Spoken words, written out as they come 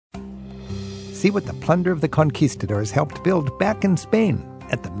See what the plunder of the conquistadors helped build back in Spain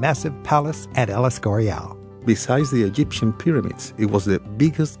at the massive palace at El Escorial. Besides the Egyptian pyramids, it was the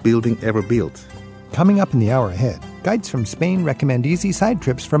biggest building ever built. Coming up in the hour ahead, guides from Spain recommend easy side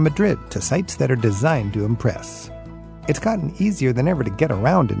trips from Madrid to sites that are designed to impress. It's gotten easier than ever to get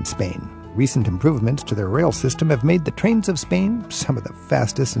around in Spain. Recent improvements to their rail system have made the trains of Spain some of the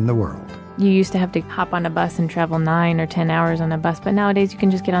fastest in the world. You used to have to hop on a bus and travel 9 or 10 hours on a bus, but nowadays you can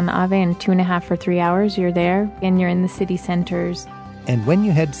just get on the AVE in 2.5 or 3 hours. You're there, and you're in the city centers. And when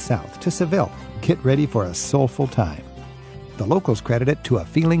you head south to Seville, get ready for a soulful time. The locals credit it to a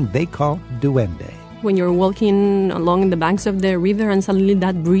feeling they call duende. When you're walking along the banks of the river and suddenly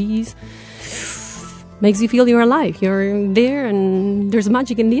that breeze makes you feel you're alive. You're there and there's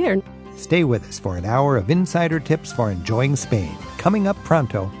magic in the air. Stay with us for an hour of insider tips for enjoying Spain. Coming up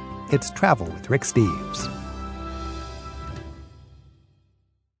pronto, it's Travel with Rick Steves.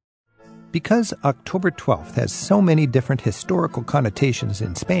 Because October 12th has so many different historical connotations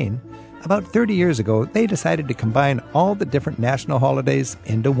in Spain, about 30 years ago, they decided to combine all the different national holidays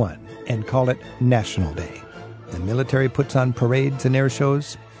into one and call it National Day. The military puts on parades and air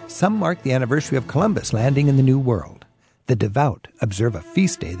shows. Some mark the anniversary of Columbus landing in the New World. The devout observe a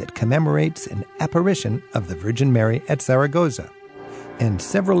feast day that commemorates an apparition of the Virgin Mary at Zaragoza. And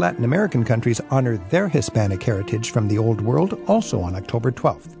several Latin American countries honor their Hispanic heritage from the Old World also on October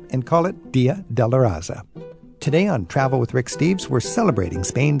 12th and call it Dia de la Raza. Today on Travel with Rick Steves, we're celebrating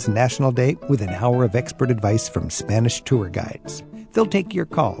Spain's National Day with an hour of expert advice from Spanish tour guides. They'll take your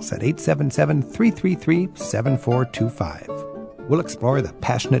calls at 877-333-7425. We'll explore the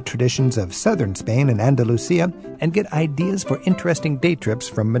passionate traditions of southern Spain and Andalucia and get ideas for interesting day trips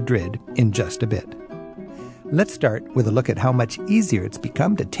from Madrid in just a bit. Let's start with a look at how much easier it's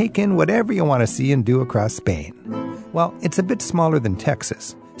become to take in whatever you want to see and do across Spain. While it's a bit smaller than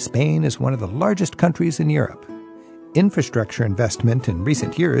Texas, Spain is one of the largest countries in Europe. Infrastructure investment in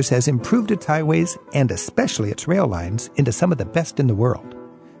recent years has improved its highways and especially its rail lines into some of the best in the world.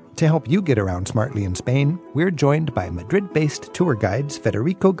 To help you get around smartly in Spain, we're joined by Madrid-based tour guides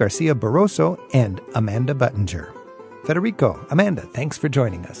Federico Garcia Barroso and Amanda Buttinger. Federico, Amanda, thanks for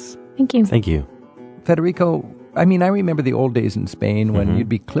joining us. Thank you. Thank you. Federico, I remember the old days in Spain when you'd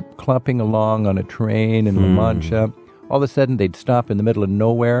be clip-clopping along on a train in La Mancha. All of a sudden, they'd stop in the middle of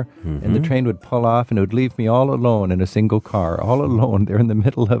nowhere, and the train would pull off, and it would leave me all alone in a single car, all alone there in the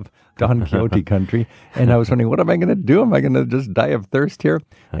middle of Don Quixote country. And I was wondering, what am I going to do? Am I going to just die of thirst here?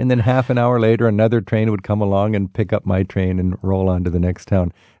 And then half an hour later, another train would come along and pick up my train and roll on to the next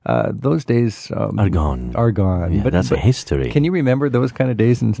town. Those days are gone. Yeah, but that's a history. Can you remember those kind of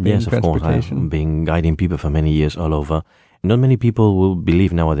days in Spain? Yes, of course. I've been guiding people for many years all over. Not many people will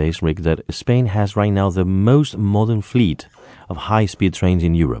believe nowadays, Rick, that Spain has right now the most modern fleet of high-speed trains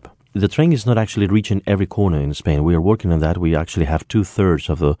in Europe. The train is not actually reaching every corner in Spain. We are working on that. We actually have 2/3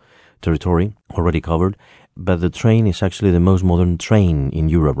 of the territory already covered. But the train is actually the most modern train in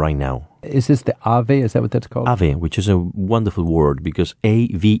Europe right now. Is this the AVE? Is that what that's called? AVE, which is a wonderful word because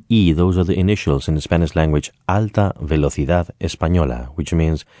AVE, those are the initials in the Spanish language, Alta Velocidad Española, which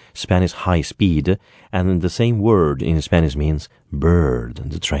means Spanish high speed. And the same word in Spanish means bird.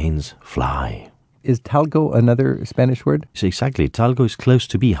 The trains fly. Is talgo another Spanish word? So exactly. Talgo is close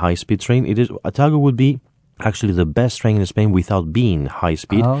to be high-speed train. Talgo would be actually the best train in Spain without being high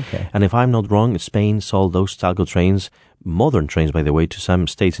speed. Oh, okay. And if I'm not wrong, Spain sold those Talgo trains, modern trains, by the way, to some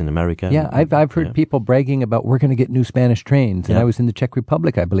states in America. Yeah, I've heard people bragging about we're going to get new Spanish trains. And I was in the Czech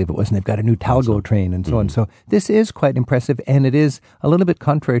Republic, I believe it was, and they've got a new Talgo train and so on. So this is quite impressive, and it is a little bit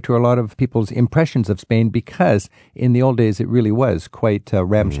contrary to a lot of people's impressions of Spain because in the old days it really was quite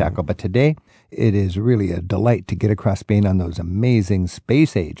ramshackle. But today it is really a delight to get across Spain on those amazing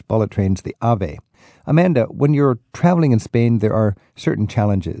space-age bullet trains, the AVE. Amanda, when you're traveling in Spain, there are certain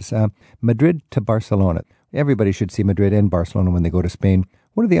challenges. Madrid to Barcelona. Everybody should see Madrid and Barcelona when they go to Spain.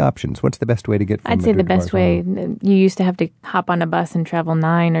 What are the options? What's the best way to get from I'd say Madrid the best to Barcelona? way, you used to have to hop on a bus and travel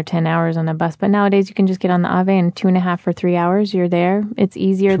 9 or 10 hours on a bus, but nowadays you can just get on the AVE in 2.5 or 3 hours. You're there. It's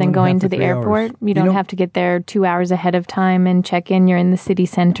easier than going to the airport. You don't have to get there 2 hours ahead of time and check in. You're in the city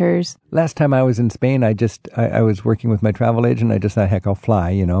centers. Last time I was in Spain, I was working with my travel agent. I just thought, heck, I'll fly,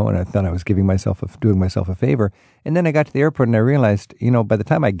 and I thought I was doing myself a favor. And then I got to the airport and I realized, by the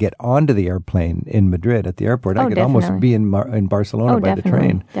time I get onto the airplane in Madrid at the airport, I could almost be in Barcelona by the train.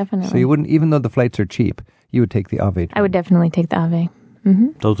 Definitely. So you wouldn't, even though the flights are cheap, you would take the AVE train. I would definitely take the AVE.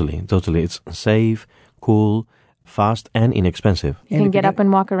 Totally. It's safe, cool, fast and inexpensive. You can get up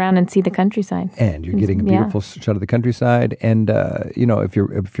and walk around and see the countryside. And you're getting a beautiful shot of the countryside. And,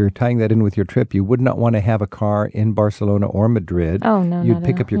 if you're tying that in with your trip, you would not want to have a car in Barcelona or Madrid. Oh, no. You'd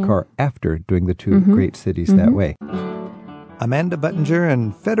pick up your car after doing the two great cities that way. Amanda Buttinger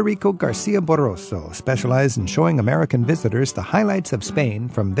and Federico Garcia Borroso specialize in showing American visitors the highlights of Spain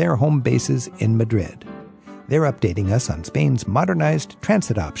from their home bases in Madrid. They're updating us on Spain's modernized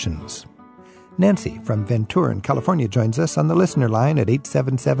transit options. Nancy from Ventura in California joins us on the listener line at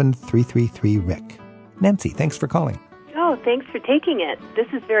 877-333-RIC. Nancy, thanks for calling. Oh, thanks for taking it. This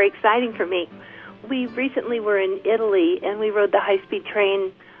is very exciting for me. We recently were in Italy, and we rode the high-speed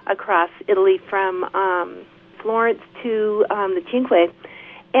train across Italy from Florence to the Cinque.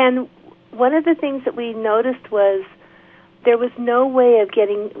 And one of the things that we noticed was there was no way of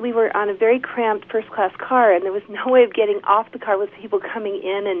we were on a very cramped first-class car, and there was no way of getting off the car with people coming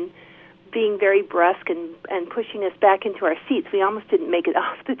in and being very brusque and pushing us back into our seats. We almost didn't make it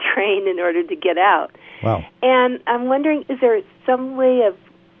off the train in order to get out. Wow. And I'm wondering, is there some way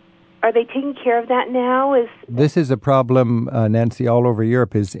are they taking care of that now? This is a problem, Nancy, all over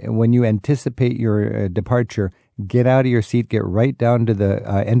Europe, is when you anticipate your departure, get out of your seat, get right down to the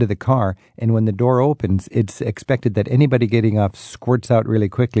end of the car, and when the door opens, it's expected that anybody getting off squirts out really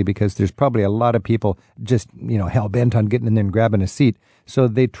quickly because there's probably a lot of people just, hell-bent on getting in there and grabbing a seat. So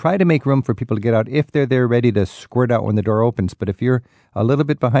they try to make room for people to get out if they're there ready to squirt out when the door opens. But if you're a little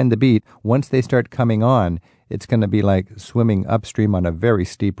bit behind the beat, once they start coming on, it's going to be like swimming upstream on a very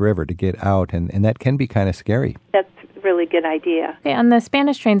steep river to get out, and that can be kind of scary. That's a really good idea. Okay, on the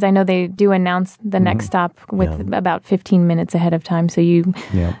Spanish trains, I know they do announce the next stop with about 15 minutes ahead of time, so you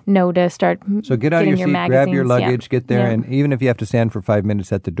know to start. So get out of your seat, grab your luggage, get there, and even if you have to stand for 5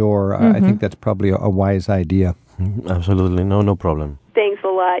 minutes at the door, I think that's probably a wise idea. Absolutely, no problem. Thanks a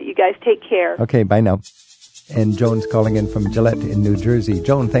lot. You guys take care. Okay, bye now. And Joan's calling in from Gillette in New Jersey.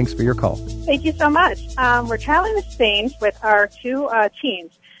 Joan, thanks for your call. Thank you so much. We're traveling to Spain with our two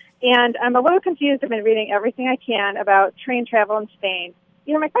teens, and I'm a little confused. I've been reading everything I can about train travel in Spain.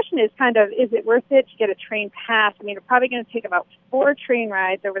 My question is is it worth it to get a train pass? I mean, we're probably going to take about 4 train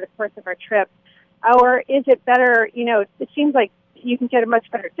rides over the course of our trip. Or is it better, it seems like you can get a much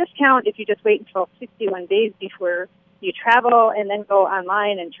better discount if you just wait until 61 days before you travel and then go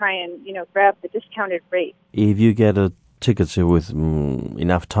online and try and, grab the discounted rate. If you get a ticket with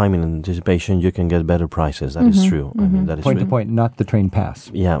enough time in anticipation, you can get better prices. That is true. I mean, that is point to point, not the train pass.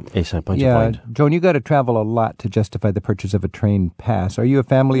 Yeah, exactly. Point to point. Joan, you got to travel a lot to justify the purchase of a train pass. Are you a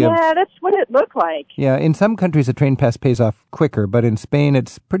family of... Yeah, that's what it looked like. Yeah, in some countries a train pass pays off quicker, but in Spain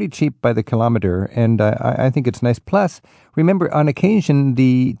it's pretty cheap by the kilometer, and I think it's nice. Plus, remember, on occasion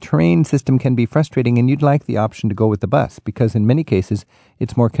the train system can be frustrating, and you'd like the option to go with the bus, because in many cases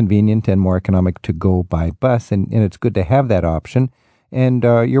it's more convenient and more economic to go by bus, and it's good to have that option. And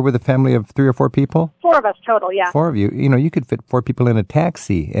you're with a family of 3 or 4 people? 4 of us total, yeah. 4 of you. You could fit 4 people in a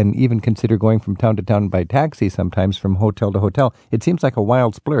taxi and even consider going from town to town by taxi sometimes, from hotel to hotel. It seems like a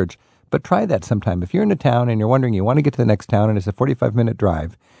wild splurge, but try that sometime. If you're in a town and you're wondering you want to get to the next town and it's a 45-minute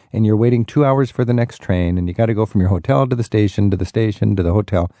drive and you're waiting 2 hours for the next train and you got to go from your hotel to the station, to the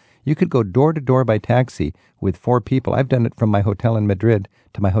hotel, you could go door to door by taxi with 4 people. I've done it from my hotel in Madrid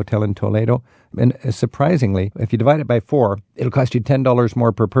to my hotel in Toledo. And surprisingly, if you divide it by 4, it'll cost you $10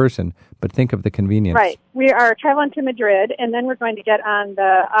 more per person. But think of the convenience. Right. We are traveling to Madrid, and then we're going to get on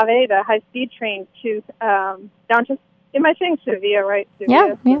the AVE, the high-speed train, to down to, am I saying Sevilla, right?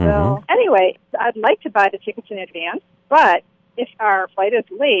 Sevilla. Yeah. So, anyway, I'd like to buy the tickets in advance, but if our flight is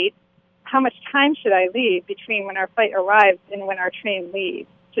late, how much time should I leave between when our flight arrives and when our train leaves,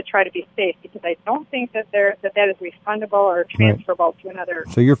 to try to be safe, because I don't think that that is refundable or transferable to another.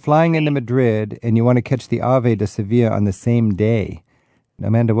 So you're flying into Madrid and you want to catch the AVE to Sevilla on the same day.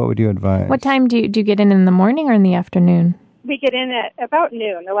 Amanda, what would you advise? What time do you get in the morning or in the afternoon? We get in at about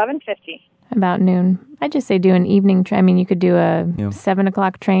noon, 11:50. About noon. I just say do an evening train. I mean, you could do a 7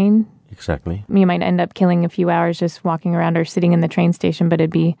 o'clock train. Exactly. You might end up killing a few hours just walking around or sitting in the train station, but it'd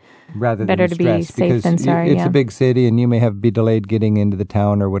be better to be safe than sorry. It's a big city, and you may be delayed getting into the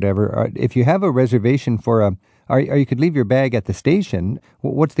town or whatever. If you have a reservation for or you could leave your bag at the station.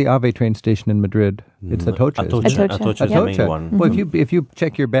 What's the AVE train station in Madrid? It's Atocha. Atocha is the main one. Well, if you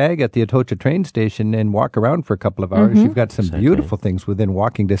check your bag at the Atocha train station and walk around for a couple of hours, you've got some beautiful things within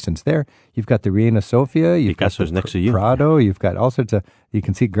walking distance there. You've got the Reina Sofia, you've Picasso's got next to you. Prado, you've got all sorts of, you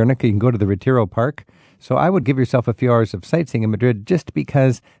can see Guernica, you can go to the Retiro Park. So I would give yourself a few hours of sightseeing in Madrid, just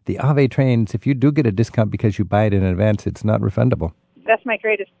because the AVE trains, if you do get a discount because you buy it in advance, it's not refundable. That's my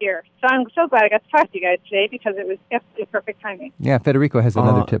greatest fear. So I'm so glad I got to talk to you guys today because it was absolutely perfect timing. Yeah, Federico has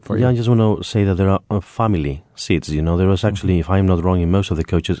another tip for you. Yeah, I just want to say that there are family seats. There was actually, if I'm not wrong, in most of the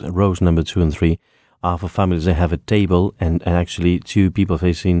coaches, rows number 2 and 3 are for families. They have a table and actually 2 people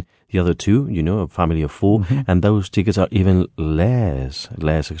facing the other 2, a family of 4. And those tickets are even less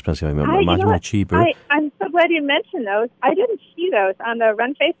expensive, much more cheaper. I'm so glad you mentioned those. I didn't see those on the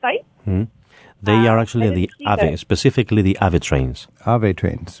Renfe site. They are actually the AVE, specifically the AVE trains. AVE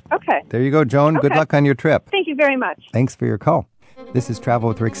trains. Okay. There you go, Joan. Okay. Good luck on your trip. Thank you very much. Thanks for your call. This is Travel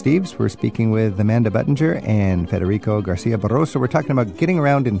with Rick Steves. We're speaking with Amanda Buttinger and Federico Garcia Barroso. We're talking about getting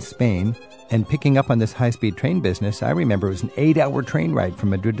around in Spain and picking up on this high-speed train business. I remember it was an 8-hour train ride from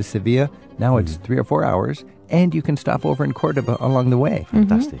Madrid to Sevilla. Now it's 3 or 4 hours, and you can stop over in Cordoba along the way.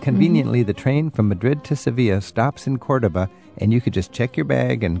 Fantastic. Conveniently, the train from Madrid to Sevilla stops in Cordoba, and you could just check your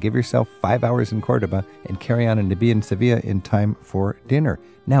bag and give yourself 5 hours in Cordoba and carry on and to be in Sevilla in time for dinner.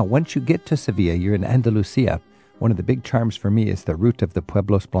 Now, once you get to Sevilla, you're in Andalucia. One of the big charms for me is the route of the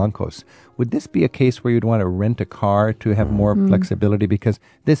Pueblos Blancos. Would this be a case where you'd want to rent a car to have more flexibility? Because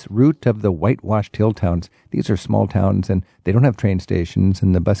this route of the whitewashed hill towns, these are small towns and they don't have train stations,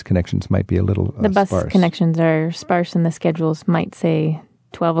 and the bus connections might be a little The bus sparse. connections are sparse, and the schedules might say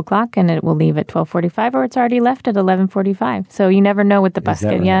 12 o'clock and it will leave at 12:45, or it's already left at 11:45. So you never know with the bus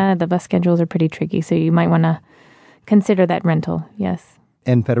schedule. right? Yeah, the bus schedules are pretty tricky. So you might want to consider that rental. Yes.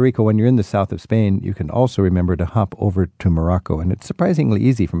 And Federico, when you're in the south of Spain, you can also remember to hop over to Morocco. And it's surprisingly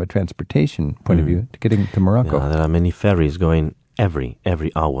easy from a transportation point of view to getting to Morocco. Yeah, there are many ferries going every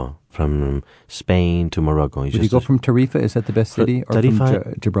hour from Spain to Morocco. Would you go from Tarifa? Is that the best city? Or Tarifa,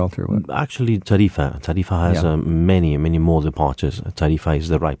 from Gibraltar? What? Actually, Tarifa. Tarifa has many more departures. Tarifa is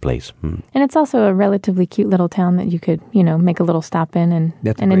the right place. And it's also a relatively cute little town that you could, make a little stop in and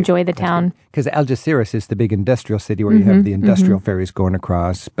enjoy the town. Because Algeciras is the big industrial city where you have the industrial ferries going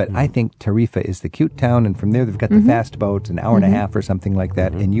across. But I think Tarifa is the cute town. And from there, they've got the fast boats, an hour and a half or something like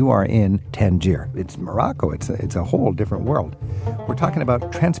that. And you are in Tangier. It's Morocco. It's a whole different world. We're talking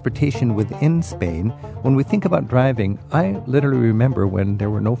about transportation within Spain. When we think about driving, I literally remember when there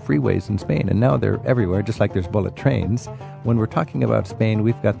were no freeways in Spain, and now they're everywhere, just like there's bullet trains. When we're talking about Spain,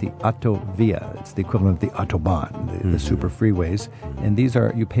 we've got the autovia. It's the equivalent of the autobahn, the super freeways, and these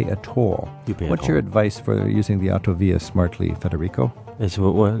are, you pay a toll. What's your advice for using the autovia smartly, Federico? It's,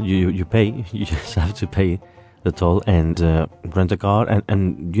 you pay. You just have to pay the toll and rent a car.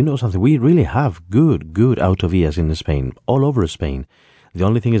 And you know something, we really have good autovias in Spain, all over Spain. The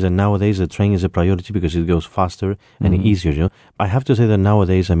only thing is that nowadays the train is a priority because it goes faster and easier. I have to say that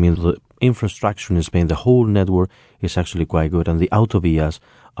nowadays, the infrastructure in Spain, the whole network is actually quite good, and the autovias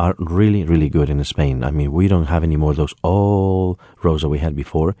are really, really good in Spain. We don't have any more of those old roads that we had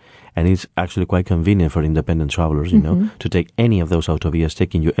before, and it's actually quite convenient for independent travelers, to take any of those autovias,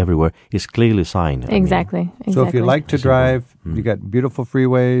 taking you everywhere. It's clearly signed. Exactly. So if you like to drive, you got beautiful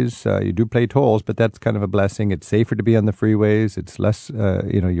freeways, you do pay tolls, but that's kind of a blessing. It's safer to be on the freeways. It's less,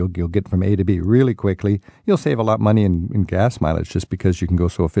 you'll get from A to B really quickly. You'll save a lot of money in gas mileage just because you can go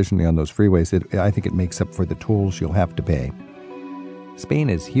so efficiently on those freeways. I think it makes up for the tolls you'll have to pay. Spain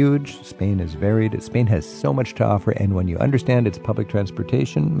is huge. Spain is varied. Spain has so much to offer, and when you understand its public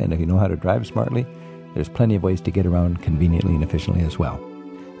transportation, and if you know how to drive smartly, there's plenty of ways to get around conveniently and efficiently as well.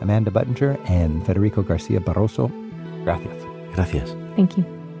 Amanda Buttinger and Federico Garcia Barroso, gracias. Gracias. Thank you.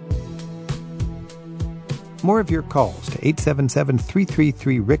 More of your calls to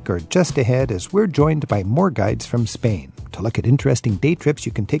 877-333-RICK are just ahead as we're joined by more guides from Spain to look at interesting day trips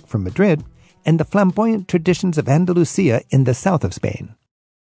you can take from Madrid and the flamboyant traditions of Andalucia in the south of Spain.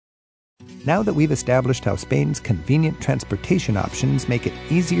 Now that we've established how Spain's convenient transportation options make it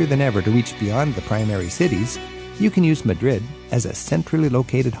easier than ever to reach beyond the primary cities, you can use Madrid as a centrally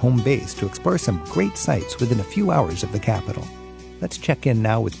located home base to explore some great sites within a few hours of the capital. Let's check in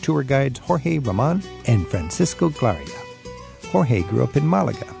now with tour guides Jorge Ramon and Francisco Glaria. Jorge grew up in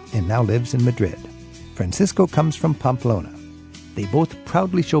Malaga and now lives in Madrid. Francisco comes from Pamplona. They both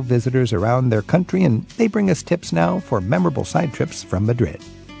proudly show visitors around their country, and they bring us tips now for memorable side trips from Madrid.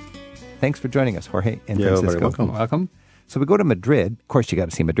 Thanks for joining us, Jorge and Francisco. Very welcome. Welcome. So we go to Madrid. Of course, you got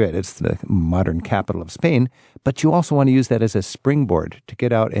to see Madrid. It's the modern capital of Spain. But you also want to use that as a springboard to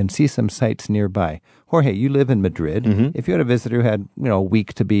get out and see some sites nearby. Jorge, you live in Madrid. If you had a visitor who had a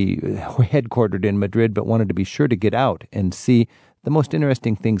week to be headquartered in Madrid but wanted to be sure to get out and see the most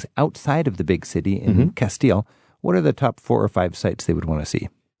interesting things outside of the big city in Castile, what are the top 4 or 5 sites they would want to see?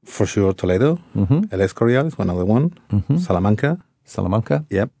 For sure, Toledo. El Escorial is one other one. Salamanca.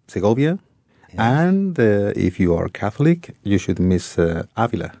 Yep. Segovia. Yeah. And if you are Catholic, you should miss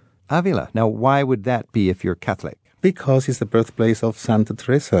Avila. Avila. Now, why would that be if you're Catholic? Because it's the birthplace of Santa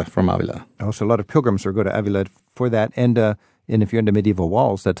Teresa from Avila. Also, a lot of pilgrims go to Avila for that. And if you're into medieval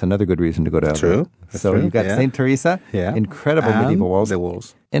walls, that's another good reason to go to Avila. True. So you've got St. Teresa, incredible medieval walls. The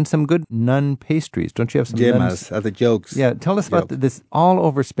walls. And some good nun pastries. Don't you have some Yemas, the jokes. Yeah, tell us about this. All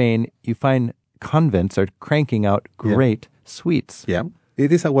over Spain, you find convents are cranking out great sweets. Yeah.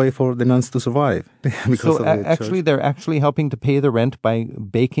 It is a way for the nuns to survive. So actually, they're actually helping to pay the rent by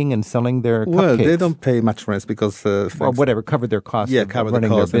baking and selling their cupcakes. Well, they don't pay much rent because... cover their costs. Yeah, cover the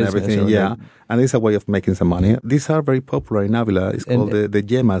costs and everything, And it's a way of making some money. These are very popular in Avila. It's called the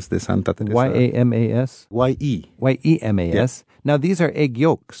Yemas de Santa Teresa. Y-A-M-A-S? Y-E. Y-E-M-A-S. Yeah. Now, these are egg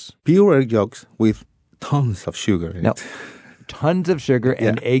yolks. Pure egg yolks with tons of sugar in it. Tons of sugar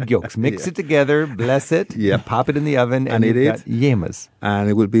and egg yolks. Mix it together, bless it, pop it in the oven, and you've got yemas. And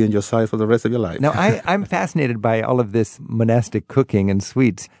it will be in your sight for the rest of your life. Now, I'm fascinated by all of this monastic cooking and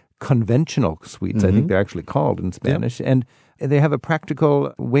sweets, conventional sweets, I think they're actually called in Spanish. And they have a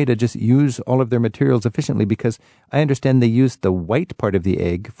practical way to just use all of their materials efficiently because I understand they use the white part of the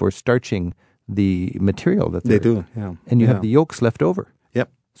egg for starching the material that they do. Yeah. And you have the yolks left over.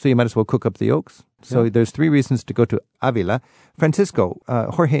 Yep. So you might as well cook up the yolks. So there's 3 reasons to go to Avila. Francisco,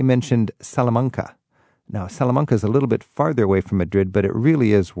 Jorge mentioned Salamanca. Now, Salamanca is a little bit farther away from Madrid, but it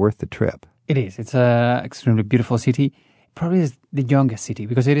really is worth the trip. It is. It's an extremely beautiful city. Probably is the youngest city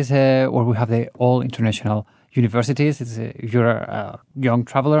because it is where we have the all international universities. If you're a young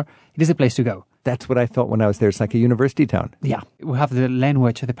traveler, it is a place to go. That's what I felt when I was there. It's like a university town. Yeah. We have the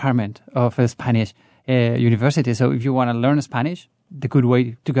language department of a Spanish university. So if you want to learn Spanish, the good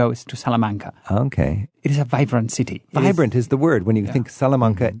way to go is to Salamanca. Okay. It is a vibrant city. Vibrant is the word when you think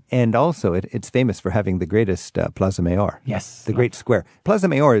Salamanca, and also it's famous for having the greatest Plaza Mayor. Yes. The great square. Plaza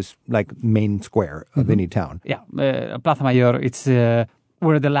Mayor is like main square of any town. Yeah. Plaza Mayor, it's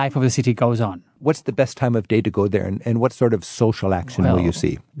where the life of the city goes on. What's the best time of day to go there, and what sort of social action will you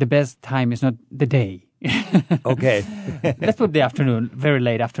see? The best time is not the day. Okay. Let's put the afternoon, very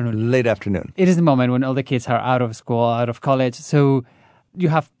late afternoon. Late afternoon. It is the moment when all the kids are out of school, out of college. So you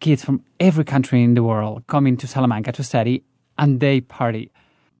have kids from every country in the world coming to Salamanca to study, and they party.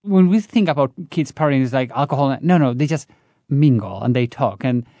 When we think about kids partying, it's like alcohol. No, they just mingle and they talk.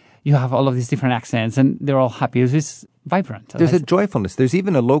 And you have all of these different accents, and they're all happy. It's vibrant. There's a joyfulness. There's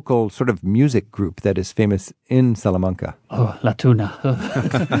even a local sort of music group that is famous in Salamanca. Oh, La Tuna.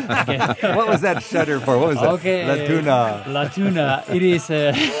 What was that shudder for? What was that? Okay. La Tuna. La Tuna. It is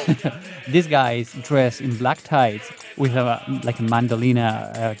these guys dressed in black tights with a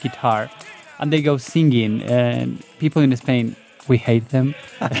mandolina guitar, and they go singing. And people in Spain, we hate them.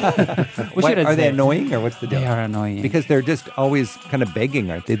 Are they annoying, or what's the deal? They are annoying. Because they're just always kind of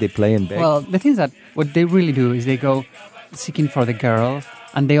begging, aren't they? They play and beg. Well, the thing is that what they really do is they go seeking for the girl,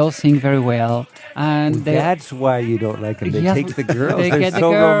 and they all sing very well. And that's why you don't like them. They take the girls. They're get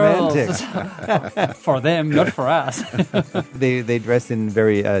so romantic. For them, not for us. They dress in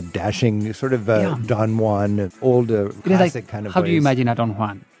very dashing, sort of Don Juan, old classic kind of How ways. do you imagine a Don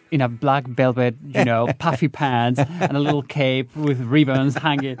Juan? In a black velvet, puffy pants and a little cape with ribbons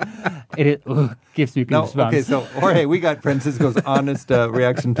hanging. It gives me goosebumps. Okay, so Jorge, we got Francisco's honest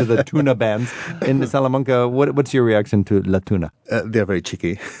reaction to the tuna bands in Salamanca. What's your reaction to La Tuna? They're very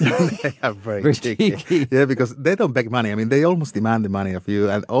cheeky. They are very cheeky. Yeah, because they don't beg money. I mean, they almost demand the money of you.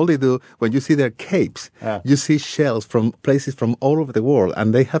 And all they do, when you see their capes, you see shells from places from all over the world.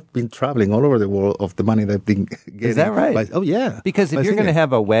 And they have been traveling all over the world of the money they've been getting. Is that right? Oh, yeah. Because if you're going to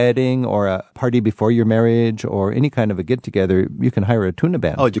have a wedding or a party before your marriage or any kind of a get-together, you can hire a tuna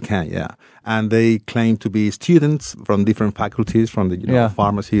band. Oh, you can, yeah. And they claim to be students from different faculties, from the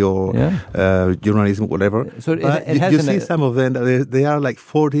pharmacy or journalism, whatever. So you see some of them, they are like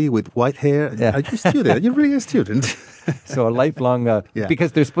 40 with white hair. Yeah. Are you a student? Are you really a student? So a lifelong,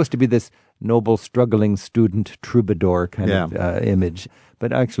 because they're supposed to be this noble, struggling student troubadour kind of image.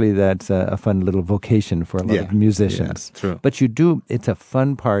 But actually, that's a fun little vocation for a lot of musicians. Yeah, true. But it's a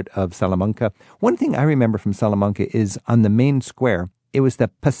fun part of Salamanca. One thing I remember from Salamanca is on the main square, it was the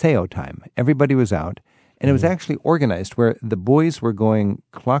paseo time. Everybody was out. And it was actually organized where the boys were going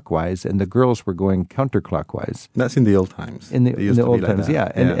clockwise and the girls were going counterclockwise. That's in the old times. In the old times,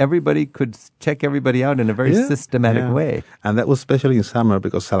 And everybody could check everybody out in a very systematic way. And that was especially in summer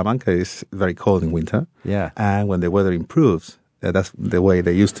because Salamanca is very cold in winter. Yeah. And when the weather improves, that's the way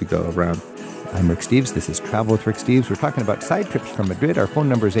they used to go around. I'm Rick Steves. This is Travel with Rick Steves. We're talking about side trips from Madrid. Our phone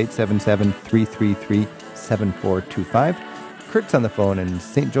number is 877-333-7425. Kurt's on the phone in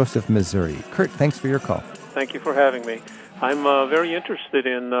St. Joseph, Missouri. Kurt, thanks for your call. Thank you for having me. I'm very interested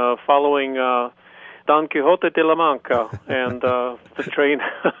in following the Don Quixote de la Mancha, and the train.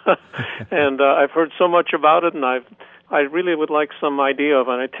 And I've heard so much about it, and I really would like some idea of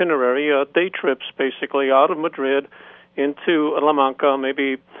an itinerary, day trips basically out of Madrid into La Mancha,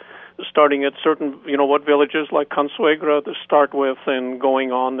 maybe starting at certain, what villages like Consuegra to start with and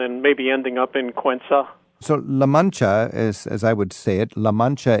going on and maybe ending up in Cuenca. So La Mancha, as I would say it, La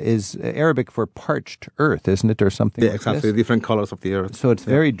Mancha is Arabic for parched earth, isn't it, or something like exactly, this? Different colors of the earth. So it's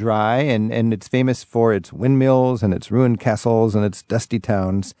very dry, and it's famous for its windmills and its ruined castles and its dusty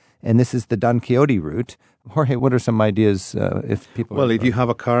towns. And this is the Don Quixote route. Jorge, what are some ideas if people... Well, if you have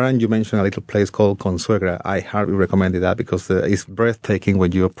a car and you mention a little place called Consuegra, I highly recommend that because it's breathtaking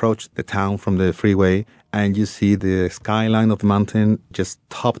when you approach the town from the freeway and you see the skyline of the mountain just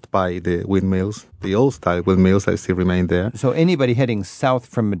topped by the windmills, the old-style windmills that still remain there. So anybody heading south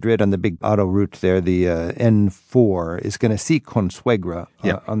from Madrid on the big auto route there, the N4, is going to see Consuegra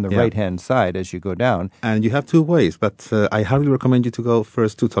on the right-hand side as you go down. And you have two ways, but I highly recommend you to go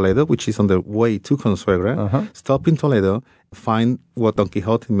first to Toledo, which is on the way to Consuegra. Stop in Toledo, find what Don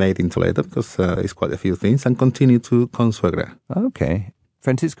Quixote made in Toledo, because it's quite a few things, and continue to Consuegra. Okay.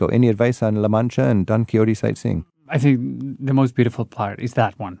 Francisco, any advice on La Mancha and Don Quixote sightseeing? I think the most beautiful part is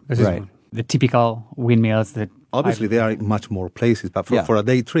that one. This is the typical windmills that... Obviously, there are much more places, but for a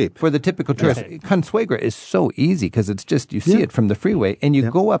day trip. For the typical tourist, Consuegra is so easy because it's just, you see it from the freeway, and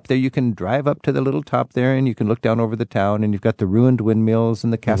you go up there, you can drive up to the little top there, and you can look down over the town, and you've got the ruined windmills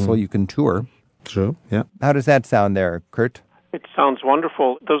and the castle you can tour. True, yeah. How does that sound there, Kurt? It sounds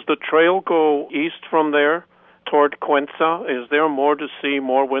wonderful. Does the trail go east from there toward Cuenca? Is there more to see,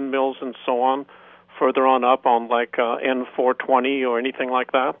 more windmills and so on, further on up on like N420 or anything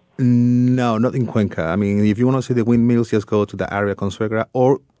like that? No, not in Cuenca. I mean, if you want to see the windmills, just go to the area Consuegra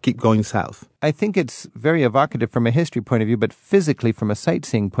or keep going south. I think it's very evocative from a history point of view, but physically, from a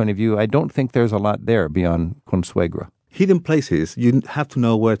sightseeing point of view, I don't think there's a lot there beyond Consuegra. Hidden places, you have to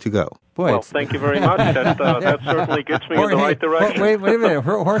know where to go. Boy, well, thank you very much. That certainly gets me in the right direction. Wait a minute.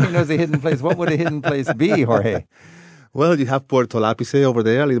 Jorge knows a hidden place. What would a hidden place be, Jorge? Well, you have Puerto Lápice over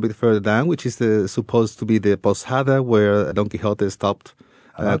there, a little bit further down, which is supposed to be the posada where Don Quixote stopped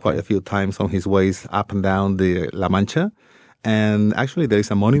quite a few times on his ways up and down the La Mancha. And actually, there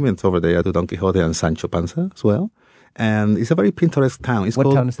is a monument over there to Don Quixote and Sancho Panza as well. And it's a very pintoresque town. It's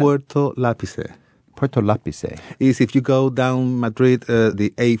called Puerto Lápice. Puerto Lápice. Is if you go down Madrid,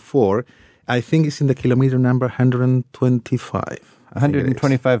 the A4, I think it's in the kilometer number 125.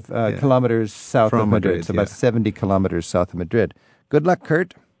 125 kilometers south of Madrid. So about 70 kilometers south of Madrid. Good luck,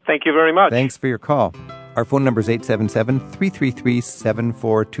 Kurt. Thank you very much. Thanks for your call. Our phone number is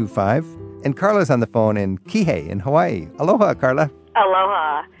 877-333-7425. And Carla's on the phone in Kihei in Hawaii. Aloha, Carla.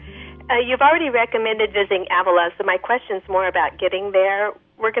 Aloha. You've already recommended visiting Avila, so my question's more about getting there.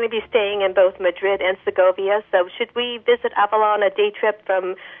 We're going to be staying in both Madrid and Segovia, so should we visit Avila on a day trip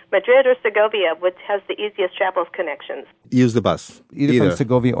from Madrid or Segovia, which has the easiest travel connections? Use the bus. Either from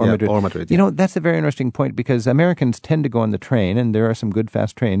Segovia or Madrid. Or Madrid, You know, that's a very interesting point because Americans tend to go on the train, and there are some good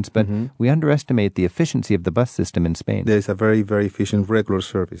fast trains, but we underestimate the efficiency of the bus system in Spain. There's a very, very efficient regular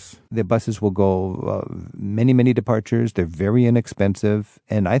service. The buses will go many, many departures. They're very inexpensive,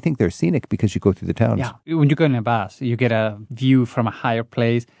 and I think they're scenic because you go through the towns. Yeah, when you go in a bus, you get a view from a higher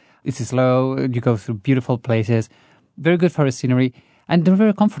place. It's slow. You go through beautiful places. Very good for the scenery. And they're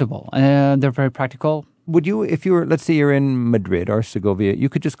very comfortable. They're very practical. Would you, if you were, let's say you're in Madrid or Segovia, you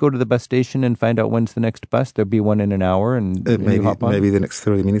could just go to the bus station and find out when's the next bus. There'll be one in an hour, and you hop on. Maybe the next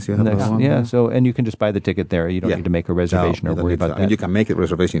 30 minutes you have one. Yeah, so, and you can just buy the ticket there. You don't need to make a reservation or worry about that. I mean, you can make a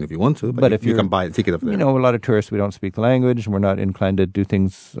reservation if you want to, but if you can buy a ticket up there. You know, a lot of tourists, we don't speak the language, and we're not inclined to do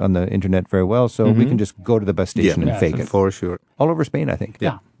things on the internet very well, so we can just go to the bus station and fake it. For sure. All over Spain, I think.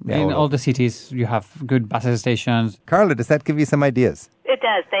 Yeah. In all the cities, you have good bus stations. Carla, does that give you some ideas? It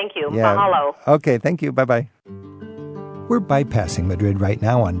does. Thank you. Yeah. Mahalo. Okay, thank you. Bye-bye. We're bypassing Madrid right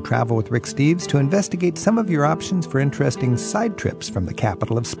now on Travel with Rick Steves to investigate some of your options for interesting side trips from the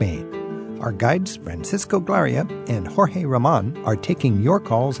capital of Spain. Our guides, Francisco Glaria and Jorge Ramon, are taking your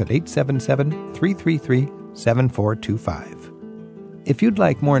calls at 877-333-7425. If you'd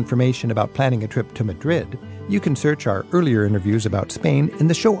like more information about planning a trip to Madrid, you can search our earlier interviews about Spain in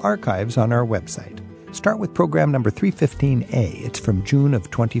the show archives on our website. Start with program number 315A. It's from June of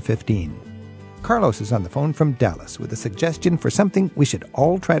 2015. Carlos is on the phone from Dallas with a suggestion for something we should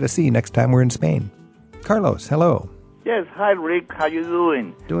all try to see next time we're in Spain. Carlos, hello. Yes, hi Rick, how you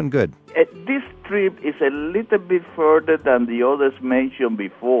doing? Doing good. This trip is a little bit further than the others mentioned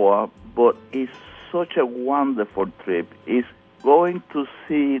before, but it's such a wonderful trip. It's going to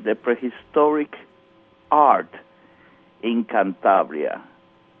see the prehistoric art in Cantabria.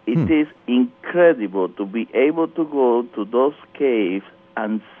 It is incredible to be able to go to those caves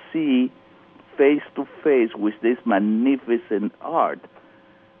and see face to face with this magnificent art.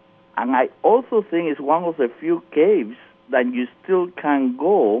 And I also think it's one of the few caves that you still can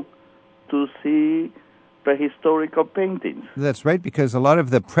go to see prehistorical paintings. That's right, because a lot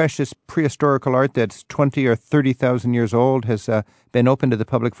of the precious prehistorical art that's 20 or 30,000 years old has been open to the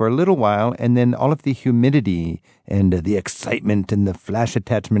public for a little while, and then all of the humidity and the excitement and the flash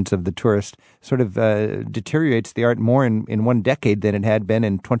attachments of the tourist sort of deteriorates the art more in 1 decade than it had been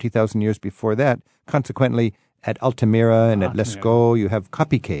in 20,000 years before that. Consequently, at Altamira and at Lascaux, you have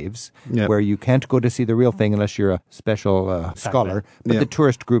copy caves where you can't go to see the real thing unless you're a special scholar. But the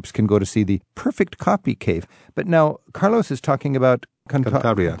tourist groups can go to see the perfect copy cave. But now Carlos is talking about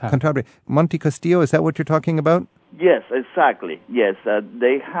Cantabria. Monte Castillo, is that what you're talking about? Yes, exactly. Yes,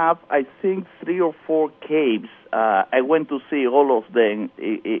 they have, I think, 3 or 4 caves. I went to see all of them.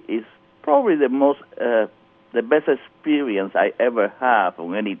 It's probably the best experience I ever have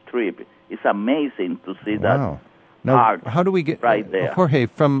on any trip. It's amazing to see that art. How do we get right there? Jorge,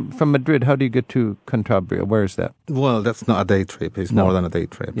 from Madrid, how do you get to Cantabria? Where is that? Well, that's not a day trip. It's more than a day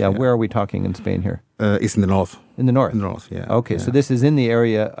trip. Yeah, where are we talking in Spain here? It's in the north. In the north? In the north, yeah. Okay, so this is in the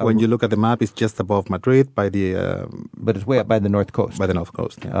area... when you look at the map, it's just above Madrid by the... but it's way up by the north coast. By the north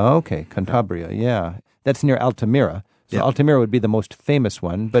coast, yeah. Okay, Cantabria, yeah. That's near Altamira. So Altamira would be the most famous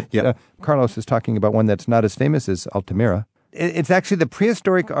one, but Carlos is talking about one that's not as famous as Altamira. It's actually the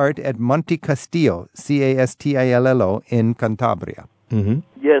prehistoric art at Monte Castillo, Castillo, in Cantabria. Mm-hmm.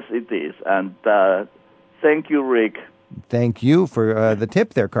 Yes, it is. And thank you, Rick. Thank you for the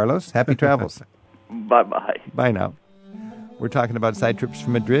tip there, Carlos. Happy travels. Bye-bye. Bye now. We're talking about side trips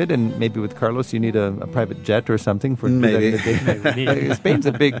from Madrid, and maybe with Carlos you need a private jet or something for maybe. Spain's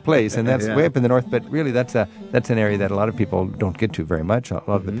a big place, and that's way up in the north. But really, that's an area that a lot of people don't get to very much. A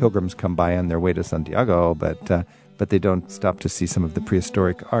lot of the pilgrims come by on their way to Santiago, but they don't stop to see some of the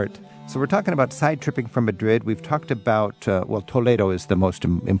prehistoric art. So we're talking about side tripping from Madrid. We've talked about, Toledo is the most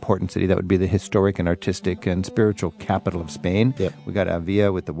important city. That would be the historic and artistic and spiritual capital of Spain. Yep. We got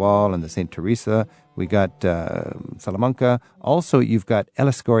Avia with the wall and the St. Teresa. We got Salamanca. Also, you've got El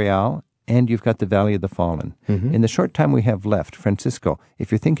Escorial, and you've got the Valley of the Fallen. Mm-hmm. In the short time we have left, Francisco,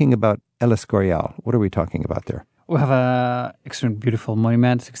 if you're thinking about El Escorial, what are we talking about there? We have an extremely beautiful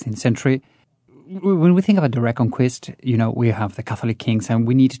monument, 16th century. When we think about the Reconquest, we have the Catholic kings, and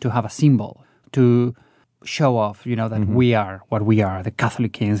we need to have a symbol to show off, that we are what we are, the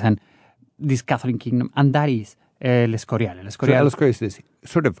Catholic kings, and this Catholic kingdom, and that is El Escorial. El Escorial is this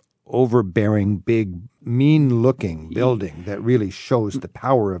sort of overbearing, big, mean-looking building that really shows the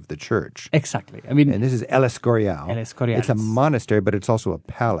power of the church. Exactly. And this is El Escorial. El Escorial. It's a monastery, but it's also a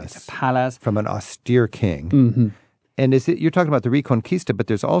palace. It's a palace from an austere king. Mm-hmm. And you're talking about the Reconquista, but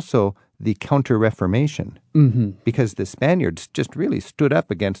there's also the Counter-Reformation, because the Spaniards just really stood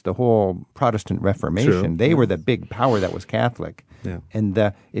up against the whole Protestant Reformation. True. They were the big power that was Catholic. Yeah.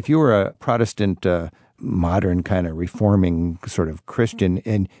 And if you were a Protestant, modern kind of reforming sort of Christian,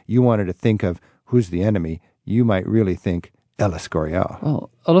 and you wanted to think of who's the enemy, you might really think El Escorial. Well,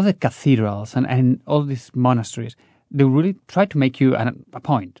 all of the cathedrals and all these monasteries, they really try to make you a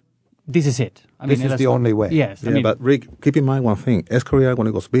point. This is it. This is the only way. Yes. But Rick, keep in mind one thing. Escorial, when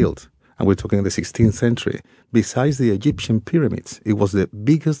it was built, and we're talking in the 16th century, besides the Egyptian pyramids, it was the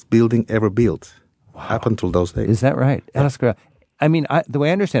biggest building ever built up until those days. Is that right? El Escorial. The way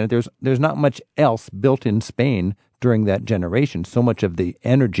I understand it, there's not much else built in Spain during that generation. So much of the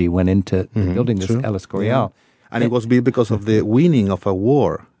energy went into building this El Escorial. Yeah. And it was built because of the winning of a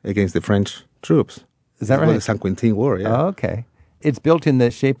war against the French troops. Is that right? The San Quentin War, yeah. Oh, okay. It's built in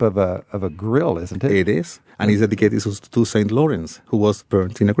the shape of a grill, isn't it? It is. And it's dedicated to St. Lawrence, who was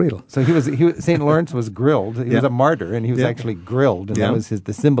burnt in a grill. So St. Lawrence was grilled. He was a martyr, and he was actually grilled, and that was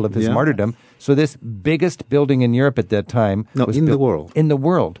the symbol of his martyrdom. So this biggest building in Europe at that time was in the world. In the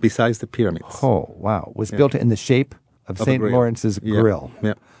world. Besides the pyramids. Oh, wow. Was built in the shape of St. Lawrence's grill.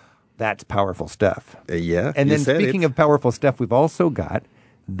 Yeah. That's powerful stuff. Yeah. And then speaking of powerful stuff, we've also got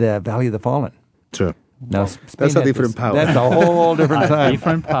the Valley of the Fallen. True. Now, that's a different power. That's a whole different time.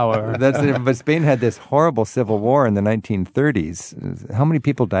 Different power. But Spain had this horrible civil war in the 1930s. How many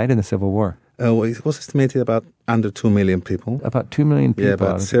people died in the Civil War? It was estimated about under 2 million people. About 2 million people. Yeah,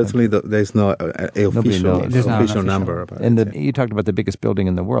 but certainly there's no official number. And you talked about the biggest building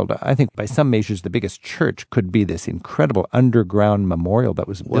in the world. I think by some measures the biggest church could be this incredible underground memorial that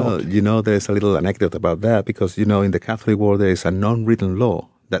was built. Well, there's a little anecdote about that because, in the Catholic world there is a non-written law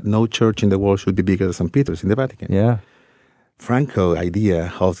that no church in the world should be bigger than St. Peter's in the Vatican. Yeah. Franco's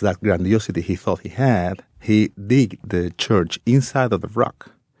idea of that grandiosity he thought he had, he digged the church inside of the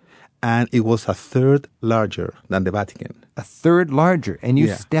rock and it was a third larger than the Vatican. A third larger, and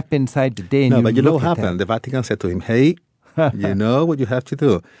you step inside today and but you know what happened? happened? The Vatican said to him, hey, you know what you have to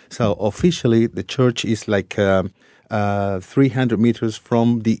do. So officially, the church is like 300 meters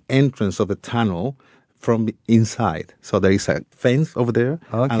from the entrance of the tunnel from inside. So there is a fence over there,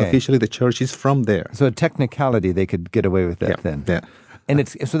 and officially the church is from there. So a technicality, they could get away with that then. Yeah. And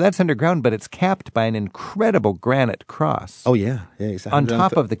so that's underground, but it's capped by an incredible granite cross. Oh, yeah. It's on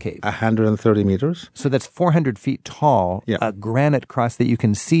top of the cave. 130 meters. So that's 400 feet tall, a granite cross that you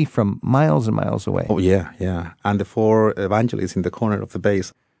can see from miles and miles away. Oh, yeah. And the 4 evangelists in the corner of the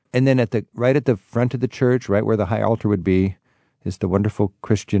base. And then right at the front of the church, right where the high altar would be, is the wonderful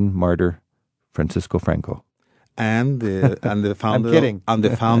Christian martyr, Francisco Franco. And the founder I'm kidding. And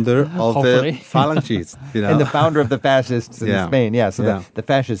the founder of the Phalangists, and the founder of the fascists in Spain. So the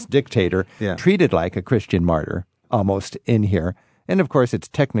fascist dictator treated like a Christian martyr almost in here. And of course, it's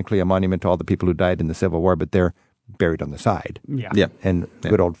technically a monument to all the people who died in the Civil War, but they're buried on the side. And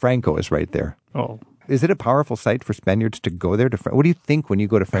good old Franco is right there. Oh. Is it a powerful sight for Spaniards to go there? What do you think when you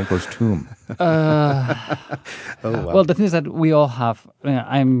go to Franco's tomb? Well, the thing is that we all have...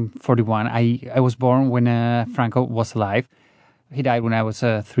 I'm 41. I was born when Franco was alive. He died when I was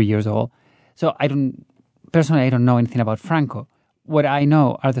 3 years old. So I don't know anything about Franco. What I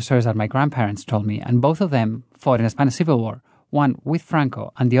know are the stories that my grandparents told me, and both of them fought in the Spanish Civil War. One with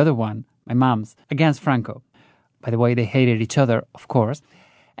Franco, and the other one, my mom's, against Franco. By the way, they hated each other, of course.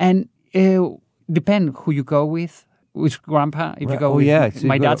 And... depend who you go with, which grandpa. If you go with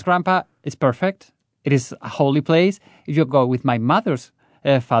my dad's grandpa, it's perfect. It is a holy place. If you go with my mother's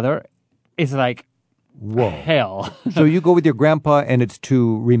father, it's like hell. So you go with your grandpa and it's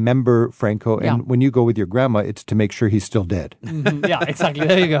to remember Franco, and when you go with your grandma, it's to make sure he's still dead. Mm-hmm. Yeah, exactly.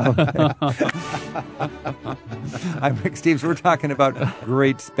 There you go. I'm Rick Steves. We're talking about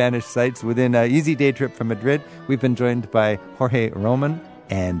great Spanish sites within an easy day trip from Madrid. We've been joined by Jorge Roman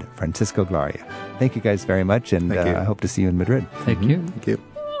and Francisco Gloria. Thank you guys very much, and I hope to see you in Madrid. Thank you. Thank you.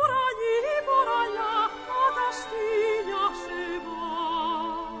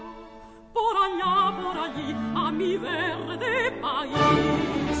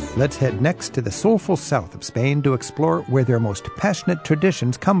 Let's head next to the soulful south of Spain to explore where their most passionate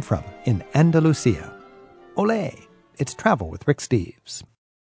traditions come from, in Andalucia. Olé! It's Travel with Rick Steves.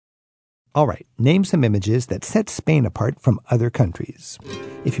 All right, name some images that set Spain apart from other countries.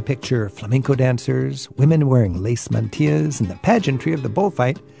 If you picture flamenco dancers, women wearing lace mantillas, and the pageantry of the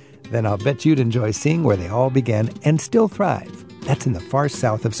bullfight, then I'll bet you'd enjoy seeing where they all began and still thrive. That's in the far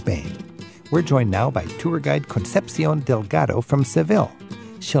south of Spain. We're joined now by tour guide Concepcion Delgado from Seville.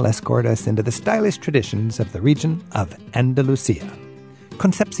 She'll escort us into the stylish traditions of the region of Andalucia.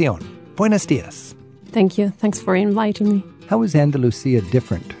 Concepcion, buenos dias. Thank you. Thanks for inviting me. How is Andalucia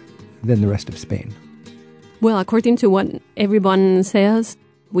different than the rest of Spain? Well, according to what everyone says,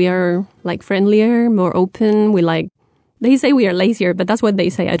 we are like friendlier, more open. They say we are lazier, but that's what they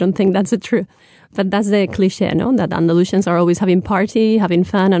say. I don't think that's the truth. But that's the cliche, no? That Andalusians are always having party, having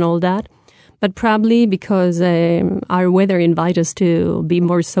fun and all that. But probably because our weather invites us to be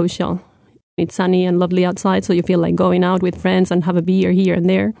more social. It's sunny and lovely outside, so you feel like going out with friends and have a beer here and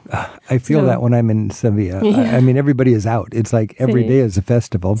there. I feel that when I'm in Sevilla. I mean, everybody is out. It's like every day is a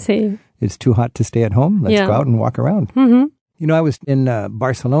festival. It's too hot to stay at home. Let's go out and walk around. Mm-hmm. You know, I was in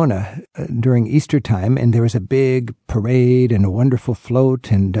Barcelona during Easter time, and there was a big parade and a wonderful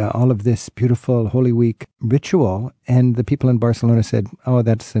float and all of this beautiful Holy Week ritual. And the people in Barcelona said, oh,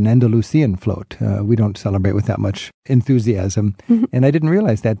 that's an Andalucian float. We don't celebrate with that much enthusiasm. Mm-hmm. And I didn't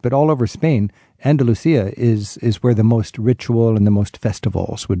realize that. But all over Spain, Andalucia is where the most ritual and the most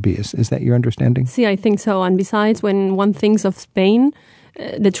festivals would be. Is that your understanding? See, I think so. And besides, when one thinks of Spain,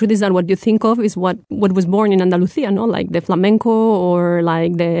 the truth is that what you think of is what was born in Andalusia, no? Like the flamenco or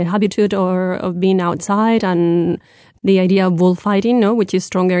like the habitude of being outside and the idea of bullfighting, no? Which is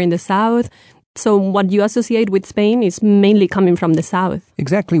stronger in the south. So what you associate with Spain is mainly coming from the south.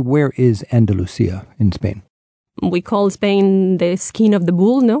 Exactly where is Andalusia in Spain? We call Spain the skin of the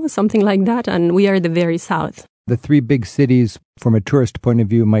bull, no? Something like that. And we are the very south. The three big cities from a tourist point of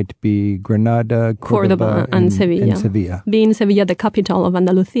view might be Granada, Cordoba and Sevilla. Being Sevilla the capital of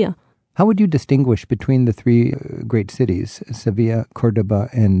Andalusia. How would you distinguish between the three great cities, Sevilla, Cordoba,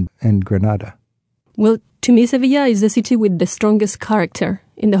 and Granada? Well, to me, Sevilla is the city with the strongest character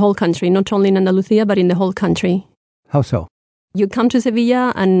in the whole country, not only in Andalusia, but in the whole country. How so? You come to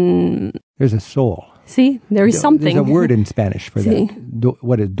Sevilla and... There's a soul. See, there is something. There's a word in Spanish for that.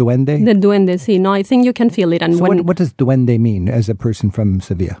 What is duende? The duende, sí. No, I think you can feel it. And so what does duende mean as a person from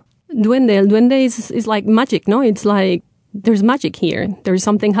Sevilla? Duende is like magic, no? It's like there's magic here. There's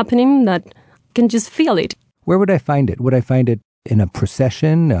something happening that can just feel it. Where would I find it? Would I find it in a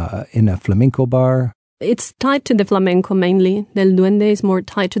procession, in a flamenco bar? It's tied to the flamenco mainly. Del Duende is more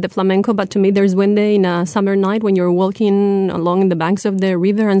tied to the flamenco, but to me there's Duende in a summer night when you're walking along the banks of the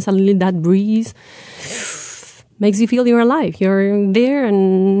river and suddenly that breeze makes you feel you're alive. You're there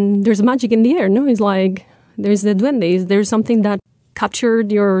and there's magic in the air, no? It's like there's the Duende. There's something that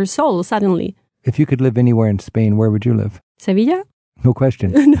captured your soul suddenly. If you could live anywhere in Spain, where would you live? Sevilla? No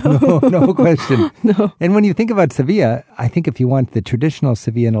question. No question. No. And when you think about Sevilla, I think if you want the traditional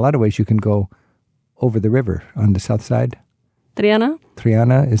Sevilla, in a lot of ways, you can go over the river on the south side. Triana?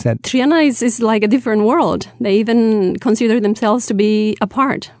 Triana, is that? Triana is like a different world. They even consider themselves to be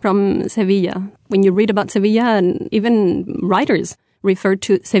apart from Sevilla. When you read about Sevilla, and even writers refer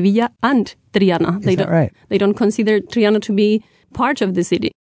to Sevilla and Triana. Is that right? They don't consider Triana to be part of the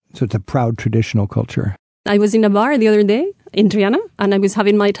city. So it's a proud traditional culture. I was in a bar the other day in Triana, and I was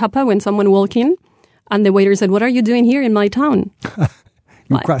having my tapa when someone walked in, and the waiter said, "What are you doing here in my town?"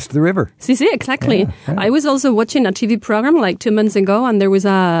 You crossed the river. Sí, exactly. Yeah. I was also watching a TV program like 2 months ago, and there was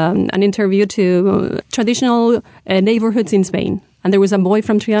an interview to traditional neighborhoods in Spain. And there was a boy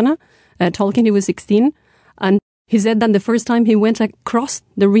from Triana talking. He was 16, and he said that the first time he went across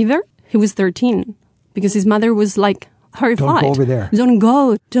the river, he was 13, because his mother was like horrified. Don't go over there. Don't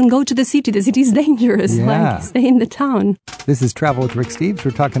go to the city. The city is dangerous. Yeah. Like, stay in the town. This is Travel with Rick Steves.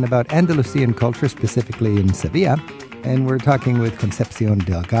 We're talking about Andalucian culture, specifically in Sevilla. And we're talking with Concepcion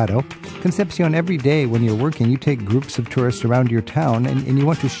Delgado. Concepcion, every day when you're working, you take groups of tourists around your town and you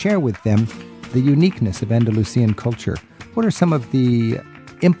want to share with them the uniqueness of Andalucian culture. What are some of the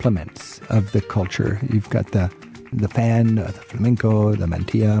implements of the culture? You've got the fan, the flamenco, the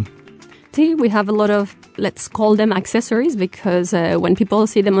mantilla. See, we have a lot of, let's call them accessories, because when people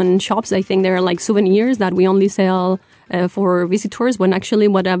see them in shops, they think they're like souvenirs that we only sell for visitors, when actually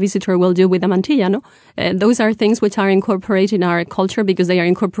what a visitor will do with a mantilla, no? Those are things which are incorporated in our culture because they are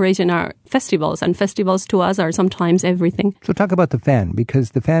incorporated in our festivals, and festivals to us are sometimes everything. So talk about the fan,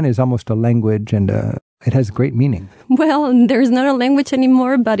 because the fan is almost a language and it has great meaning. Well, there's not a language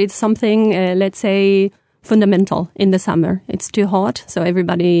anymore, but it's something, let's say, fundamental in the summer. It's too hot, so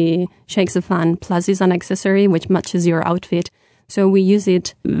everybody shakes the fan. Plus, it's an accessory which matches your outfit. So we use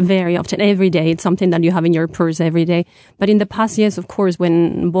it very often, every day. It's something that you have in your purse every day. But in the past, yes, of course,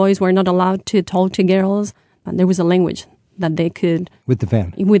 when boys were not allowed to talk to girls, there was a language that they could... With the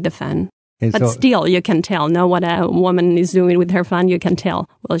fan. With the fan. And but still, you can tell, no, what a woman is doing with her fan, you can tell.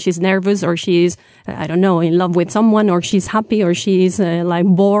 Well, she's nervous, or she's, I don't know, in love with someone, or she's happy, or she's like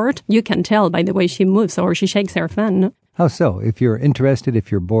bored. You can tell by the way she moves, or she shakes her fan. No? How so? If you're interested,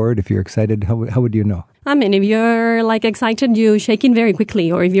 if you're bored, if you're excited, how would you know? I mean, if you're like excited, you shake it very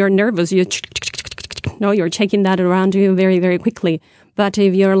quickly. Or if you're nervous, you're shaking that around you very, very quickly. But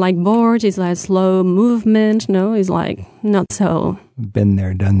if you're like bored, it's like slow movement. No, it's like not so. Been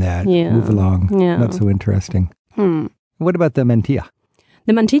there, done that. Yeah. Move along. Yeah. Not so interesting. What about the mantilla?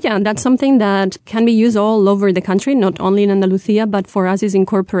 The mantilla, that's something that can be used all over the country, not only in Andalusia, but for us is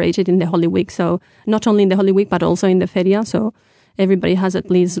incorporated in the Holy Week. So not only in the Holy Week, but also in the Feria. So everybody has at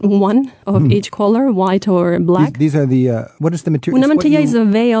least one of each color, white or black. These are the, what is the material? Una mantilla is a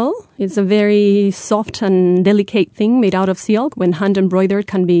veil. It's a very soft and delicate thing made out of silk. When hand embroidered,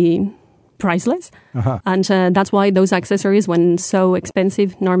 can be priceless. And that's why those accessories, when so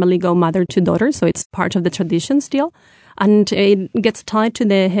expensive, normally go mother to daughter. So it's part of the tradition still. And it gets tied to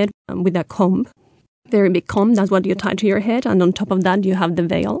the head with a comb, very big comb. That's what you tie to your head. And on top of that, you have the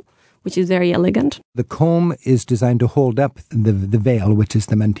veil, which is very elegant. The comb is designed to hold up the veil, which is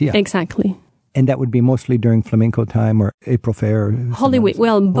the mantilla. Exactly. And that would be mostly during flamenco time or April Fair? Holy Week.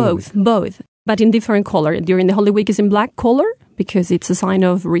 Well, both. But in different color. During the Holy Week is in black color because it's a sign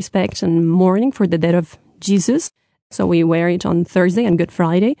of respect and mourning for the death of Jesus. So we wear it on Thursday and Good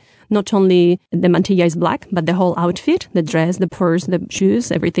Friday. Not only the mantilla is black, but the whole outfit, the dress, the purse, the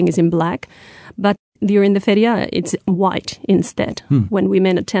shoes, everything is in black. But during the feria, it's white instead. When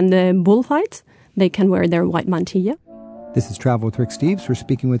women attend the bullfights, they can wear their white mantilla. This is Travel with Rick Steves. We're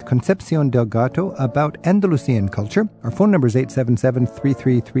speaking with Concepcion Delgado about Andalusian culture. Our phone number is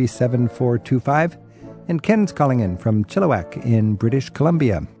 877-333-7425. And Ken's calling in from Chilliwack in British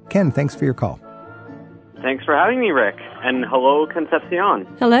Columbia. Ken, thanks for your call. Thanks for having me, Rick. And hello, Concepcion.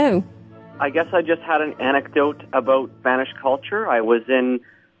 Hello. I guess I just had an anecdote about Spanish culture. I was in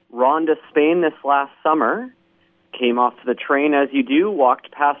Ronda, Spain this last summer. Came off the train as you do,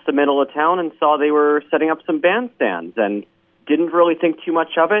 walked past the middle of town and saw they were setting up some bandstands and didn't really think too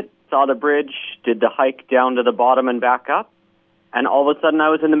much of it. Saw the bridge, did the hike down to the bottom and back up. And all of a sudden I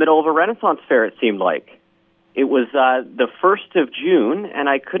was in the middle of a Renaissance fair, it seemed like. it was the 1st of June, and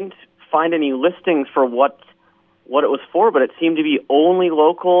I couldn't find any listings for what it was for, but it seemed to be only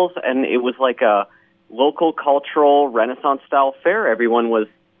locals, and it was like a local cultural Renaissance-style fair. Everyone was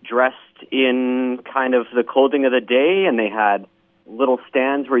dressed in kind of the clothing of the day, and they had little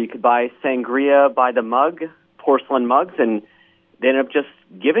stands where you could buy sangria by the mug, porcelain mugs, and they ended up just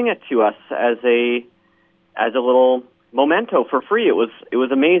giving it to us as a little memento for free. It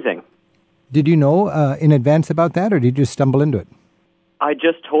was amazing. Did you know in advance about that, or did you just stumble into it? I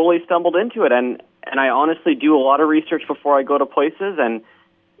just totally stumbled into it, and I honestly do a lot of research before I go to places, and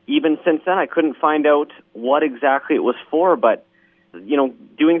even since then I couldn't find out what exactly it was for, but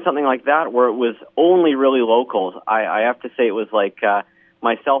doing something like that where it was only really locals, I have to say it was like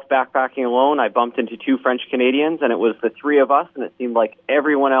myself backpacking alone. I bumped into 2 French Canadians, and it was the 3 of us, and it seemed like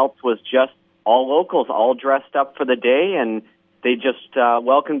everyone else was just all locals, all dressed up for the day, and they just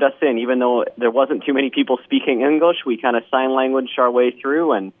welcomed us in. Even though there wasn't too many people speaking English, we kind of sign languaged our way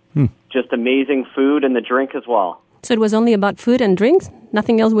through, and just amazing food and the drink as well. So it was only about food and drinks?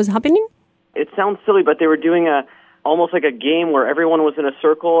 Nothing else was happening? It sounds silly, but they were doing almost like a game where everyone was in a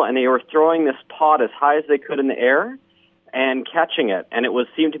circle, and they were throwing this pot as high as they could in the air and catching it. And it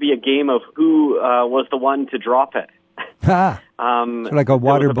seemed to be a game of who was the one to drop it. So like a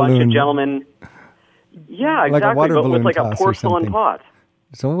water there was a balloon. bunch of gentlemen. Yeah, like exactly, but with like a toss or porcelain something. pot.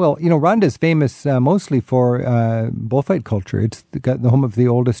 So, well, Ronda's famous mostly for bullfight culture. It's the home of the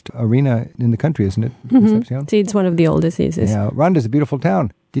oldest arena in the country, isn't it? Mm-hmm. See, it's one of the oldest, yes. Yeah, Ronda's a beautiful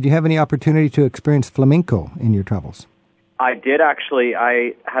town. Did you have any opportunity to experience flamenco in your travels? I did, actually.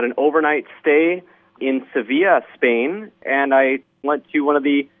 I had an overnight stay in Sevilla, Spain, and I went to one of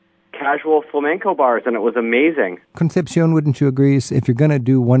the casual flamenco bars, and it was amazing. Concepcion, wouldn't you agree? If you're going to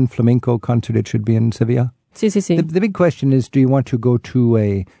do one flamenco concert, it should be in Sevilla? Sí. The big question is, do you want to go to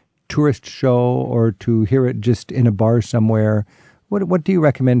a tourist show or to hear it just in a bar somewhere? What do you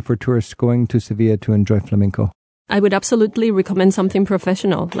recommend for tourists going to Sevilla to enjoy flamenco? I would absolutely recommend something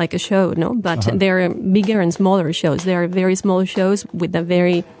professional, like a show, no? But there are bigger and smaller shows. There are very small shows with a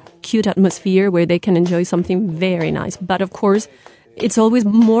very cute atmosphere where they can enjoy something very nice. But of course, it's always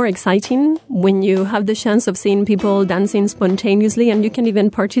more exciting when you have the chance of seeing people dancing spontaneously, and you can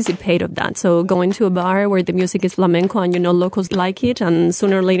even participate of that. So going to a bar where the music is flamenco and locals like it, and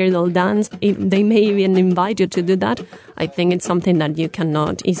sooner or later they'll dance. They may even invite you to do that. I think it's something that you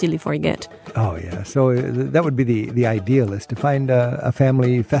cannot easily forget. Oh, yeah. So that would be the ideal, is to find a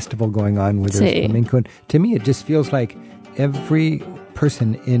family festival going on where there's flamenco. And to me, it just feels like every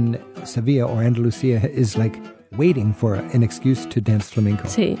person in Sevilla or Andalucia is like waiting for an excuse to dance flamenco.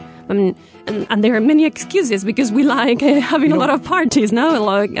 Sí. And there are many excuses because we like having a lot of parties, no?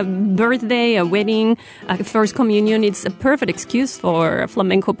 Like a birthday, a wedding, a first communion. It's a perfect excuse for a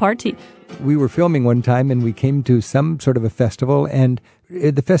flamenco party. We were filming one time and we came to some sort of a festival, and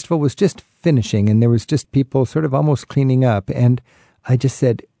the festival was just finishing and there was just people sort of almost cleaning up. And I just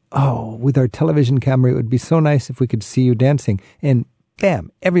said, with our television camera, it would be so nice if we could see you dancing. And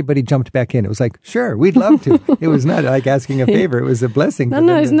bam, everybody jumped back in. It was like, sure, we'd love to. It was not like asking a favor. It was a blessing.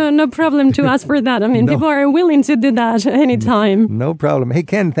 No, it's no problem to ask for that. I mean, people are willing to do that anytime. No problem. Hey,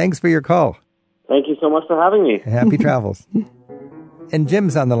 Ken, thanks for your call. Thank you so much for having me. Happy travels. And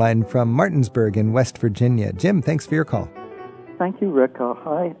Jim's on the line from Martinsburg in West Virginia. Jim, thanks for your call. Thank you, Rick.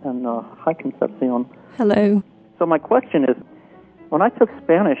 Hi, and hi, Concepcion. Hello. So my question is, when I took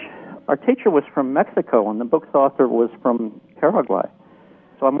Spanish, our teacher was from Mexico, and the book's author was from Paraguay.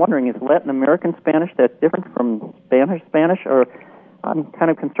 So I'm wondering, is Latin American Spanish that different from Spanish? Or I'm kind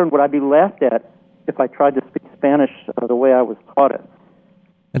of concerned, would I be laughed at if I tried to speak Spanish the way I was taught it?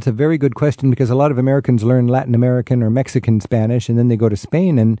 That's a very good question, because a lot of Americans learn Latin American or Mexican Spanish, and then they go to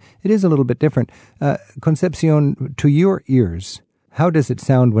Spain, and it is a little bit different. Concepcion, to your ears, how does it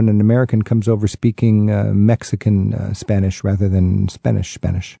sound when an American comes over speaking Mexican Spanish rather than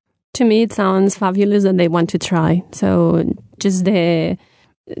Spanish? To me, it sounds fabulous that they want to try. So just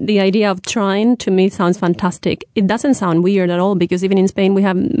the idea of trying, to me, sounds fantastic. It doesn't sound weird at all, because even in Spain, we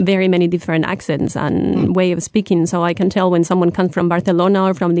have very many different accents and way of speaking. So I can tell when someone comes from Barcelona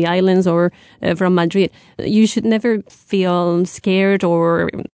or from the islands or from Madrid. You should never feel scared or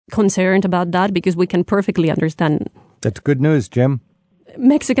concerned about that, because we can perfectly understand. That's good news, Jim.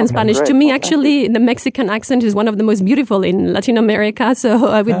 Mexican Spanish. To me, actually, the Mexican accent is one of the most beautiful in Latin America. So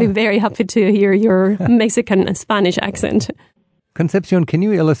I would be very happy to hear your Mexican Spanish accent. Concepcion, can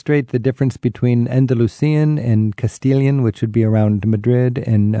you illustrate the difference between Andalucian and Castilian, which would be around Madrid,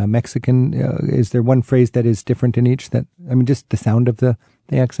 and Mexican? Is there one phrase that is different in each? Just the sound of the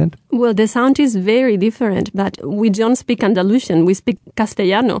the accent? Well, the sound is very different, but we don't speak Andalusian. We speak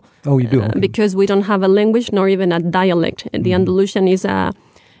Castellano. Oh, you do? Okay. Because we don't have a language nor even a dialect. The Andalusian is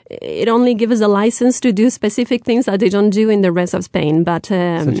it only gives us a license to do specific things that they don't do in the rest of Spain, but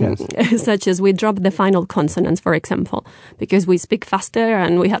such as we drop the final consonants, for example, because we speak faster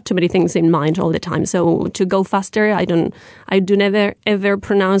and we have too many things in mind all the time. So to go faster, I do never ever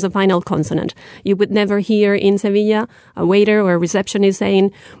pronounce a final consonant. You would never hear in Sevilla a waiter or a receptionist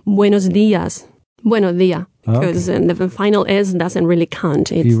saying "Buenos días." Buenos días, because the final S doesn't really count.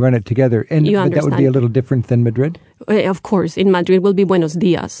 You run it together, but that would be a little different than Madrid? Of course, in Madrid it will be buenos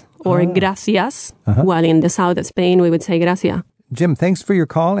días or gracias, while in the south of Spain we would say gracia. Jim, thanks for your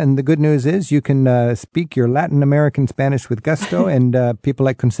call, and the good news is you can speak your Latin American Spanish with gusto, and people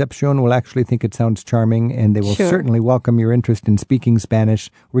like Concepcion will actually think it sounds charming, and they will certainly welcome your interest in speaking Spanish,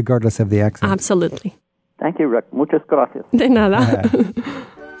 regardless of the accent. Absolutely. Thank you, Rick. Muchas gracias. De nada.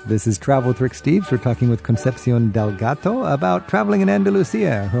 This is Travel with Rick Steves. We're talking with Concepcion Delgado about traveling in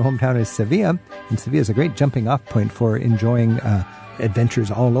Andalusia. Her hometown is Sevilla, and Sevilla is a great jumping-off point for enjoying adventures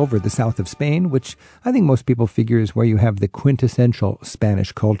all over the south of Spain, which I think most people figure is where you have the quintessential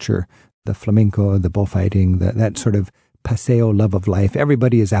Spanish culture, the flamenco, the bullfighting, that sort of paseo love of life.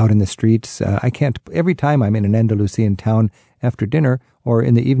 Everybody is out in the streets. Every time I'm in an Andalusian town after dinner or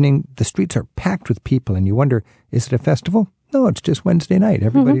in the evening, the streets are packed with people, and you wonder, is it a festival? No, it's just Wednesday night.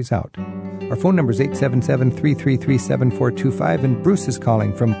 Everybody's out. Our phone number is 877-333-7425, and Bruce is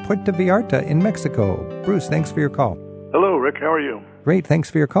calling from Puerto Vallarta in Mexico. Bruce, thanks for your call. Hello, Rick. How are you? Great. Thanks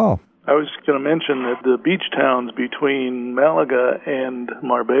for your call. I was going to mention that the beach towns between Malaga and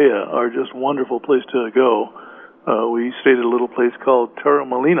Marbella are just a wonderful place to go. We stayed at a little place called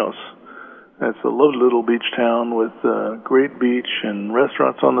Torremolinos. It's a lovely little beach town with great beach and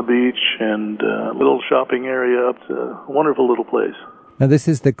restaurants on the beach and a little shopping area. It's a wonderful little place. Now, this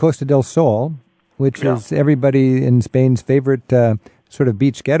is the Costa del Sol, which is everybody in Spain's favorite sort of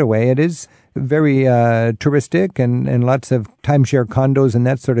beach getaway. It is very touristic and lots of timeshare condos and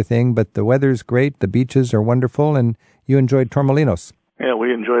that sort of thing, but the weather's great, the beaches are wonderful, and you enjoyed Torremolinos. Yeah,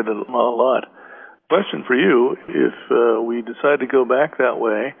 we enjoyed it a lot. Question for you, if we decide to go back that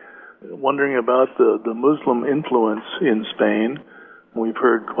way, wondering about the Muslim influence in Spain. We've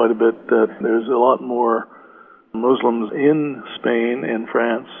heard quite a bit that there's a lot more Muslims in Spain and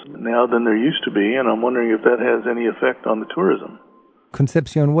France now than there used to be, and I'm wondering if that has any effect on the tourism.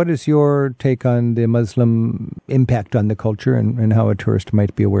 Concepcion, what is your take on the Muslim impact on the culture and how a tourist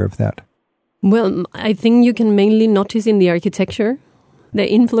might be aware of that? Well, I think you can mainly notice in the architecture the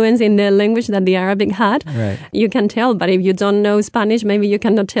influence in the language that the Arabic had. Right. You can tell, but if you don't know Spanish, maybe you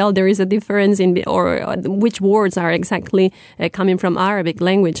cannot tell there is a difference in or which words are exactly coming from Arabic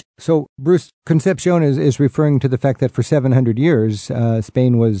language. So, Bruce, Concepcion is referring to the fact that for 700 years,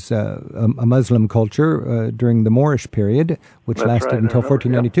 Spain was a Muslim culture during the Moorish period, which lasted until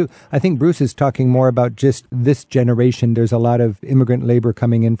 1492. I think Bruce is talking more about just this generation. There's a lot of immigrant labor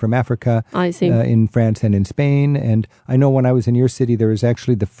coming in from Africa, in France and in Spain. And I know when I was in your city, there was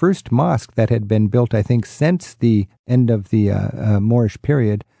actually the first mosque that had been built, I think, since the end of the Moorish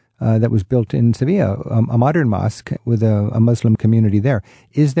period. That was built in Sevilla, a modern mosque with a Muslim community there.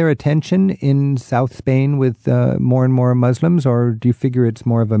 Is there a tension in South Spain with more and more Muslims, or do you figure it's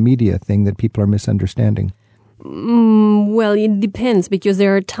more of a media thing that people are misunderstanding? Well, it depends, because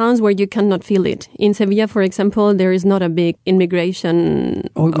there are towns where you cannot feel it. In Sevilla, for example, there is not a big immigration.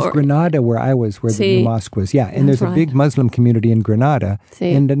 Oh, it was Granada where I was, where the new mosque was. Yeah, and there's a big Muslim community in Granada.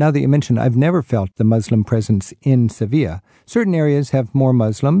 And now that you mentioned, I've never felt the Muslim presence in Sevilla. Certain areas have more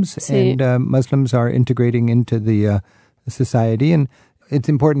Muslims, and Muslims are integrating into the society. And it's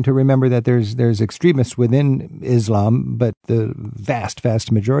important to remember that there's extremists within Islam, but the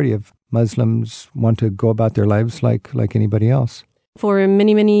vast majority of Muslims want to go about their lives like anybody else. For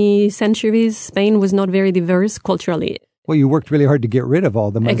many, many centuries, Spain was not very diverse culturally. Well, you worked really hard to get rid of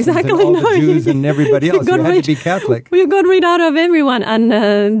all the Muslims and all the Jews and everybody else. You had to be Catholic. We got rid out of everyone, and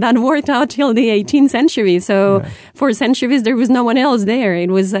that worked out till the 18th century. So for centuries, there was no one else there.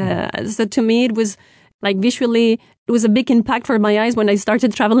 It was so to me, it was like visually, it was a big impact for my eyes when I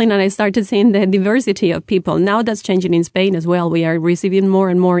started traveling and I started seeing the diversity of people. Now that's changing in Spain as well. We are receiving more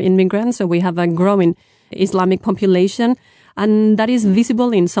and more immigrants, so we have a growing Islamic population. And that is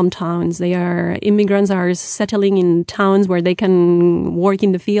visible in some towns. Immigrants are settling in towns where they can work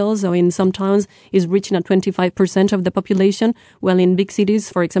in the fields, or in some towns is reaching at 25% of the population. Well, in big cities,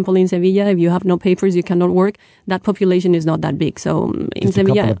 for example, in Sevilla, if you have no papers, you cannot work. That population is not that big. So in just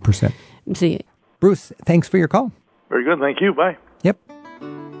Sevilla, a couple of percent. Bruce, thanks for your call. Very good. Thank you. Bye. Yep.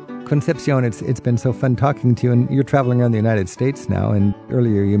 Concepcion, it's been so fun talking to you, and you're traveling around the United States now, and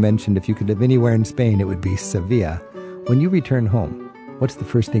earlier you mentioned if you could live anywhere in Spain, it would be Sevilla. When you return home, what's the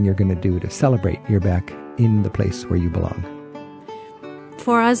first thing you're going to do to celebrate you're back in the place where you belong?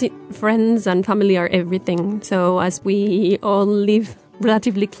 For us, friends and family are everything. So as we all live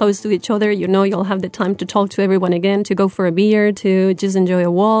relatively close to each other, you'll have the time to talk to everyone again, to go for a beer, to just enjoy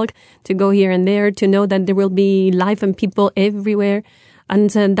a walk, to go here and there, to know that there will be life and people everywhere. And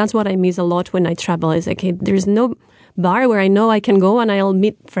that's what I miss a lot when I travel. Is like, there's no bar where I know I can go and I'll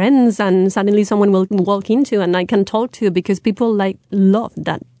meet friends and suddenly someone will walk into and I can talk to, because people love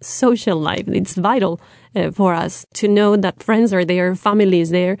that social life. It's vital for us to know that friends are there, family is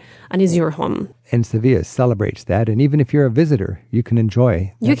there, and is your home. And Sevilla celebrates that, and even if you're a visitor, you can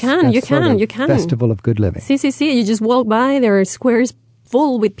enjoy you can festival of good living. See, you just walk by, there are squares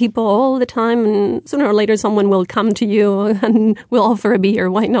full with people all the time, and sooner or later someone will come to you and will offer a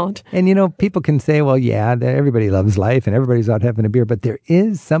beer. Why not? And people can say, well, yeah, everybody loves life and everybody's out having a beer, but there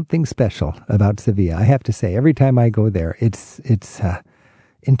is something special about Sevilla. I have to say, every time I go there, it's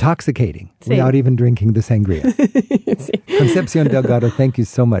intoxicating without even drinking the sangria. Concepcion Delgado, thank you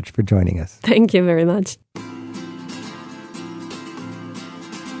so much for joining us. Thank you very much.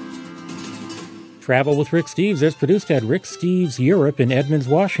 Travel with Rick Steves is produced at Rick Steves Europe in Edmonds,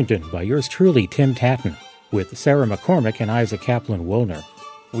 Washington by yours truly, Tim Tatton, with Sarah McCormick and Isaac Kaplan-Woolner.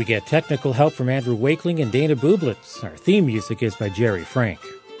 We get technical help from Andrew Wakeling and Dana Bublitz. Our theme music is by Jerry Frank.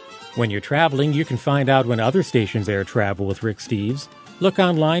 When you're traveling, you can find out when other stations air Travel with Rick Steves. Look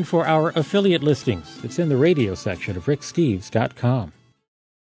online for our affiliate listings. It's in the radio section of ricksteves.com.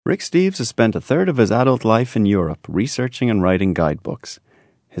 Rick Steves has spent a third of his adult life in Europe researching and writing guidebooks.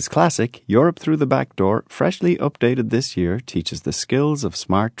 His classic, Europe Through the Back Door, freshly updated this year, teaches the skills of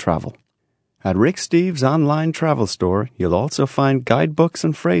smart travel. At Rick Steves' online travel store, you'll also find guidebooks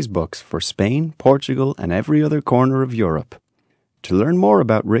and phrasebooks for Spain, Portugal, and every other corner of Europe. To learn more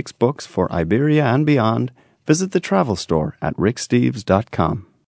about Rick's books for Iberia and beyond, visit the travel store at ricksteves.com.